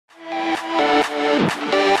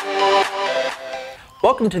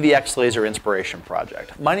Welcome to the X-Laser Inspiration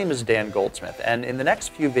Project. My name is Dan Goldsmith, and in the next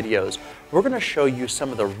few videos, we're going to show you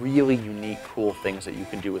some of the really unique, cool things that you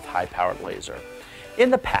can do with high-powered laser. In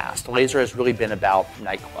the past, laser has really been about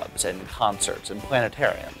nightclubs and concerts and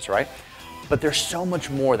planetariums, right? But there's so much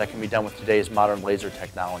more that can be done with today's modern laser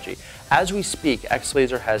technology. As we speak,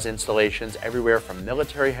 X-Laser has installations everywhere from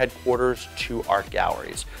military headquarters to art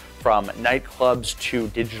galleries, from nightclubs to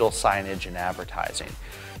digital signage and advertising.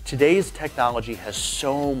 Today's technology has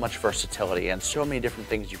so much versatility and so many different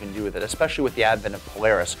things you can do with it, especially with the advent of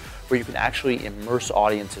Polaris, where you can actually immerse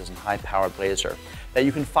audiences in high-powered laser, that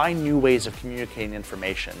you can find new ways of communicating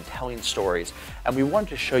information, telling stories, and we wanted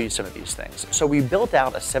to show you some of these things. So we built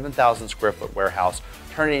out a 7,000 square foot warehouse,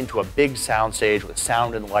 turned it into a big soundstage with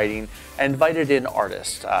sound and lighting, and invited in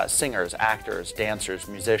artists, singers, actors, dancers,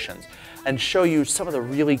 musicians, and show you some of the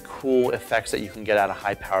really cool effects that you can get out of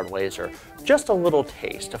high-powered laser. Just a little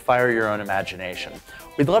taste to fire your own imagination.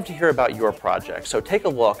 We'd love to hear about your project, so take a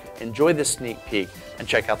look, enjoy this sneak peek, and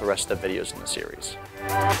check out the rest of the videos in the series.